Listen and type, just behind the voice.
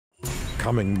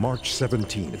coming March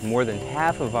 17th. More than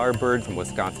half of our birds in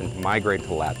Wisconsin migrate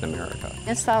to Latin America.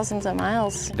 It's thousands of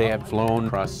miles. They have flown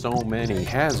across so many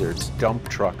hazards, dump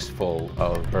trucks full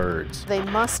of birds. They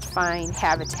must find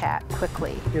habitat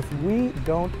quickly. If we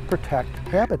don't protect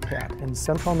habitat in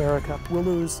Central America, we'll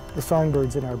lose the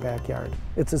songbirds in our backyard.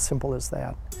 It's as simple as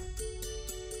that.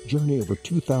 Journey over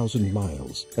 2,000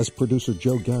 miles as producer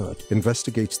Joe Garrett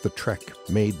investigates the trek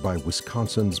made by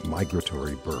Wisconsin's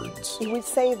migratory birds. If we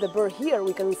save the bird here,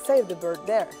 we can save the bird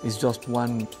there. It's just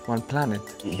one planet.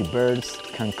 The birds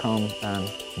can come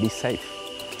and be safe.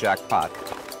 Jackpot.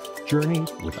 Journey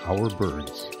with Our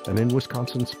Birds, an In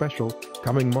Wisconsin special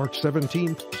coming March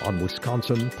 17th on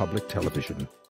Wisconsin Public Television.